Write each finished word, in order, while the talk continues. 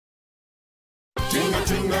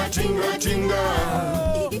tinga, tinga, tinga.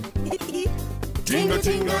 Tinga,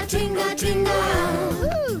 tinga, tinga, tinga.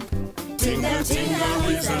 Tinga, tinga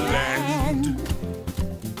is a land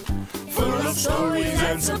full of stories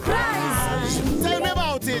and surprise. Tell me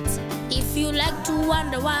about it. If you like to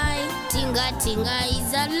wonder why, Tinga Tinga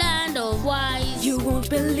is a land of wise. You won't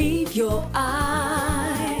believe your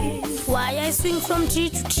eyes. Why I swing from tree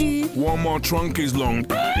to tree. One more trunk is long.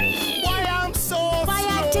 Why I'm so Why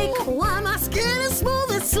I slow. take, why my skin is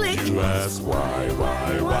smooth and slick. You ask why?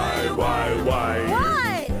 Why?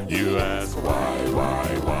 You ask why?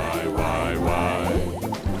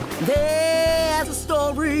 There's a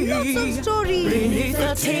story. Lots of stories beneath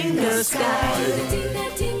the Tinga sky. Tinga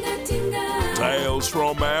Tinga Tinga. Tales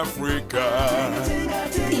from Africa.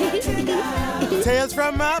 Tales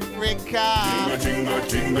from Africa. Tinga,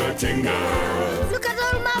 tinga, tinga. Look at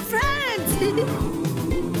all my friends.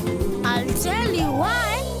 I'll tell you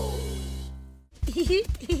why.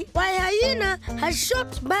 Why Hyena has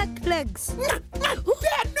short back legs. They're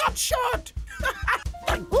not short.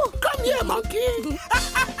 Come here, monkey.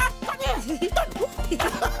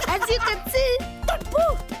 As you can see,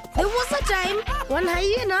 there was a time when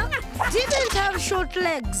Hyena didn't have short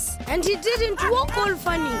legs and he didn't walk all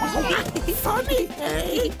funny. Funny.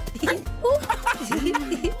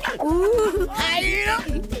 Hyena,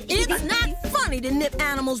 it's not funny to nip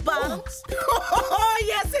animals' bottoms. Oh,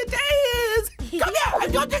 yes, it is. Come here.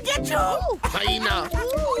 I'm going to get you. Hyena,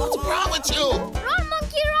 what's wrong with you? Run,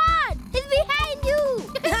 monkey, run! He's behind you!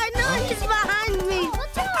 I know he's behind me.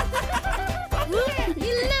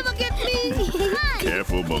 He'll never get me.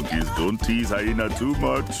 Careful, monkeys. Don't tease Hyena too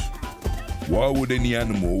much. Why would any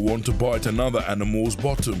animal want to bite another animal's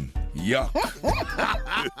bottom? Yuck.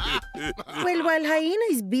 Well, while Hyena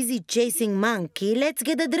is busy chasing Monkey, let's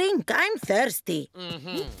get a drink. I'm thirsty.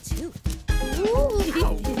 Me too.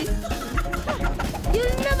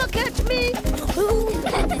 You'll never catch me.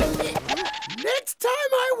 Next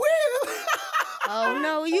time I will. Oh,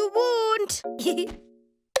 no, you won't.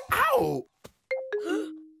 Ow.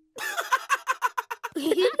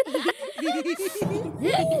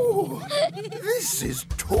 Ooh, this is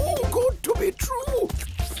too good to be true.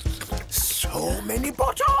 So many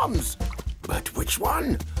bottoms. But which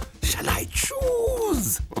one shall I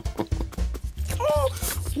choose?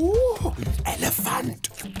 Oh, elephant.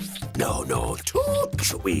 No, too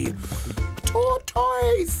chewy.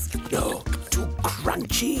 Tortoise. No, too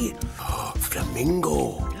crunchy.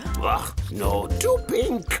 Flamingo. No, too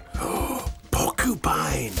pink.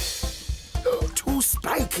 Porcupine. Too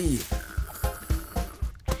spiky.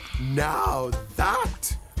 Now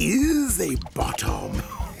that is a bottom.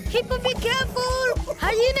 Hippo, be careful.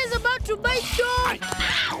 Hyena's about to bite you.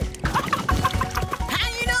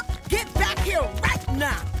 Hyena, get back here right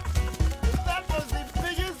now. That was the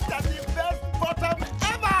biggest and the best bottom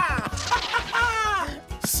ever!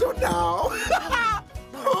 So now,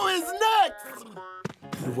 who is next?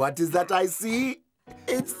 What is that I see?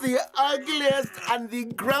 It's the ugliest and the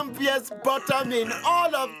grumpiest bottom in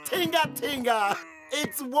all of Tinga Tinga.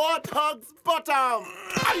 It's Warthog's bottom.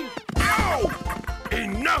 Ow!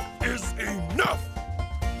 Enough is enough!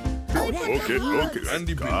 Okay.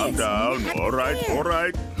 Andy, Calm down. All right.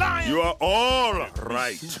 You are all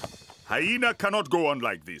right. Hyena cannot go on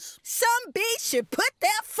like this. Some beasts should put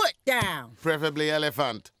their foot down. Preferably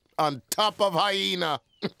elephant. On top of Hyena.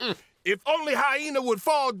 If only Hyena would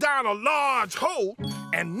fall down a large hole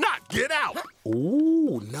and not get out.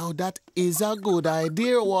 Ooh, now that is a good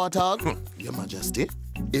idea, Warthog. Your Majesty,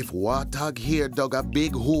 if Warthog here dug a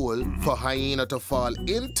big hole for Hyena to fall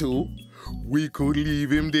into, we could leave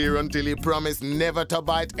him there until he promised never to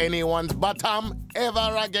bite anyone's bottom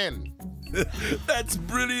ever again. That's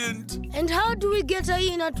brilliant. And how do we get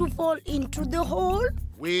Hyena to fall into the hole?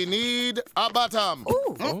 We need a bottom.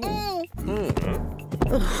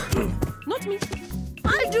 Not me.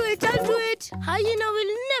 I'll do it. Hyena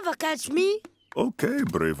will never catch me. Okay,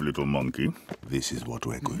 brave little monkey. This is what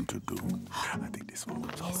we're going to do. I think this will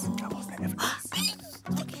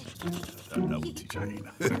That will teach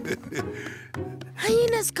Hyena.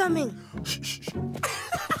 Hyena's coming.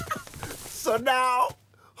 So now,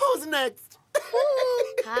 who's next?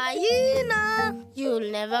 Hyena,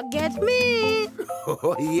 you'll never get me.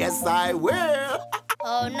 Oh, yes, I will.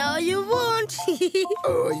 Oh, no, you won't.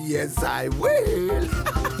 Oh, yes, I will.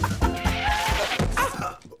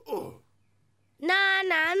 Na,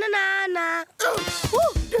 na, na, na, na.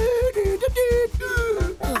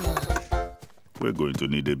 We're going to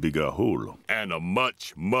need a bigger hole. And a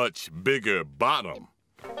much, much bigger bottom.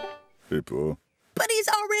 Hippo. But he's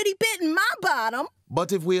already bitten my bottom.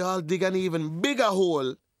 But if we all dig an even bigger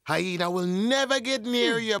hole, Hyena will never get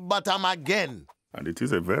near your bottom again. And it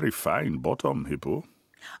is a very fine bottom, Hippo.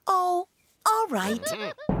 Oh, all right.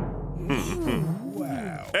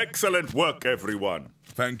 Wow. Excellent work, everyone.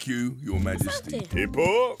 Thank you, Your Majesty.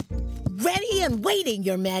 Hippo, Ready and waiting,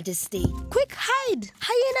 Your Majesty. Quick, hide!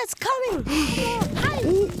 Hyena's coming!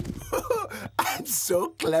 Hide! I'm so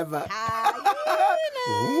clever. Hyena!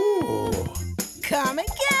 Come and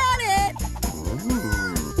get it!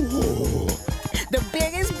 The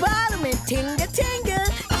biggest bottom in Tinga Tinga.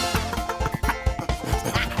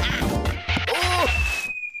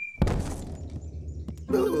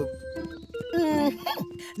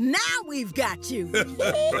 Now we've got you.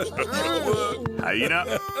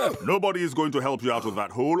 Hyena, nobody is going to help you out of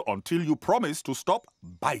that hole until you promise to stop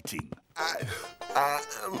biting.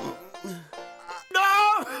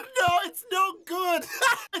 No, it's no good.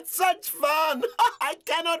 It's such fun. I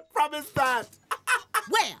cannot promise that.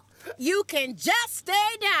 Well, you can just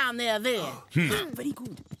stay down there then. Very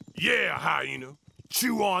good. Yeah, Hyena.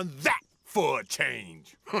 Chew on that for a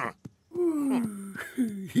change.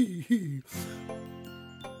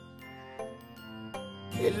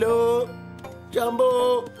 Hello,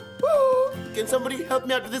 Jumbo. Woo! Can somebody help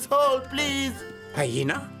me out of this hole, please?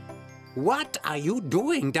 Hyena, what are you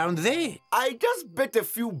doing down there? I just bit a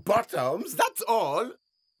few bottoms, that's all.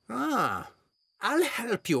 Ah, I'll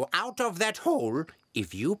help you out of that hole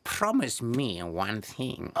if you promise me one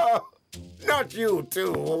thing. Oh, not you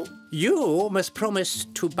too. You must promise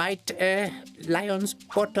to bite a lion's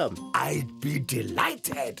bottom. I'd be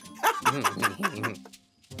delighted.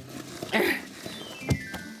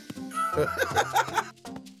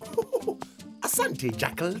 Asante,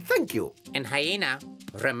 Jackal, thank you. And Hyena,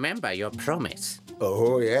 remember your promise.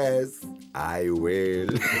 Oh, yes, I will.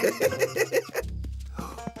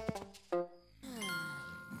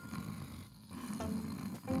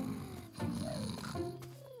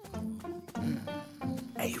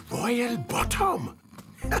 A royal bottom.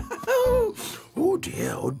 Oh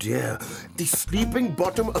dear, oh dear. The sleeping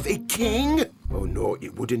bottom of a king? Oh no,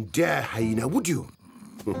 it wouldn't dare, Hyena, would you?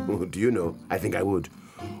 Do you know? I think I would.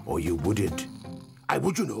 Or you wouldn't. I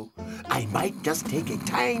would, you know. I might just take a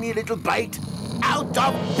tiny little bite out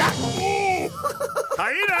of that.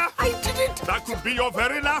 Hyena! I did it! That could be your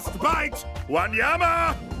very last bite.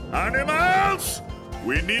 Wanyama! Animals!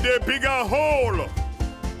 We need a bigger hole.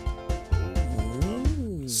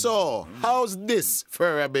 So, how's this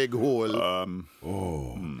for a big hole?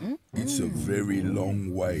 It's a very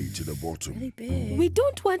long way to the bottom. We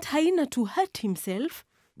don't want Hyena to hurt himself.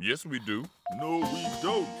 Yes, we do. No, we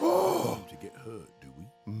don't. To get hurt, do we?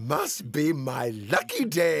 Must be my lucky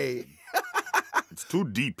day. It's too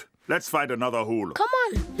deep. Let's find another hole. Come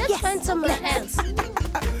on, let's find somewhere else.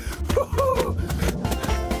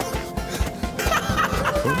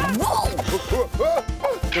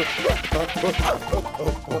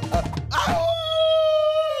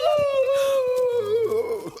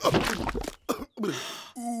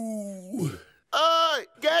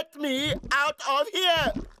 Get me out of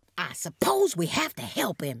here! I suppose we have to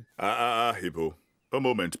help him. Hippo. A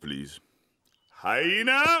moment, please.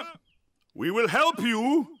 Hyena, we will help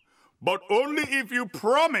you, but only if you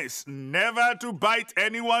promise never to bite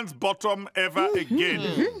anyone's bottom ever again.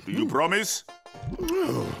 Do you promise?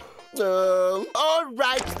 All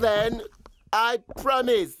right then. I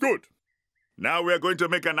promise. Good. Now we are going to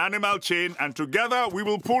make an animal chain, and together we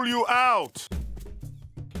will pull you out.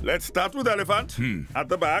 Let's start with elephant. At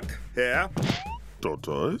the back, here.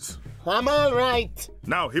 Tortoise. I'm all right.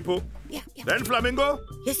 Now hippo. Yeah. Then flamingo.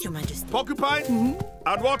 Yes, Your Majesty. Porcupine.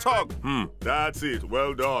 And warthog. That's it.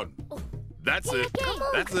 Well done. That's it.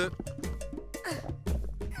 That's it.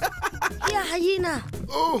 Here, Hyena.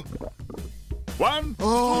 Oh, 1,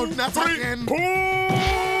 oh, 2, not 3. again. Pull!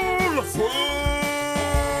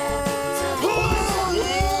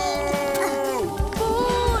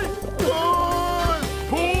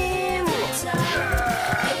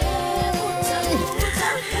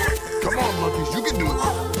 Come on, monkeys, you can do it.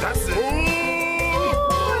 That's it.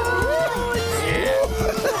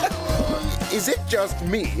 Is it just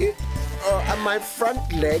me? Or are my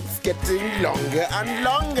front legs getting longer and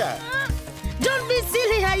longer? Don't be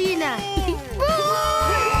silly, Hyena.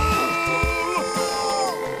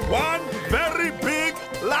 One very big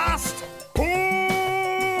last pull!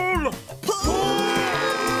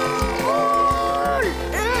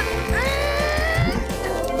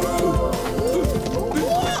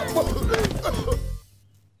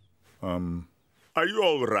 Are you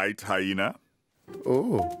all right, Hyena?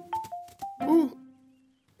 Oh,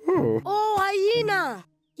 Oh, Hyena.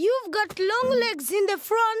 You've got long legs in the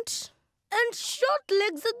front and short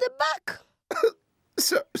legs at the back.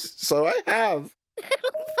 so I have.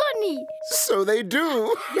 Funny. So they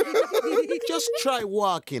do. Just try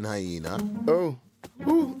walking, Hyena. Oh.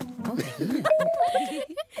 Ooh.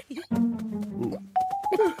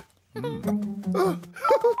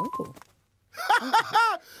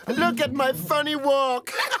 Look at my funny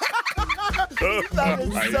walk. That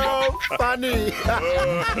is so funny.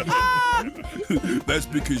 That's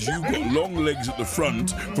because you've got long legs at the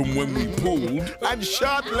front from when we pulled. And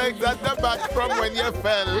short legs at the back from when you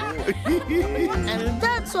fell. And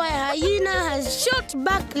that's why Hyena has short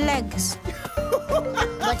back legs.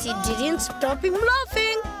 But it didn't stop him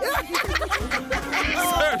laughing.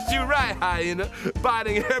 Serves you right, Hyena,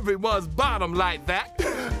 biting everyone's bottom like that.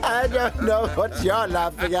 I don't know what you're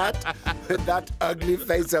laughing at. That ugly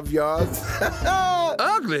face of yours.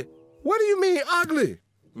 Ugly? What do you mean ugly?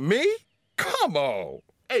 Me? Come on.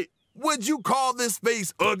 Hey, would you call this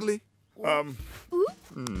face ugly? Well...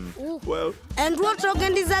 And what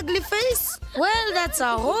organ is ugly face? Well, that's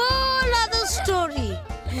a whole other story.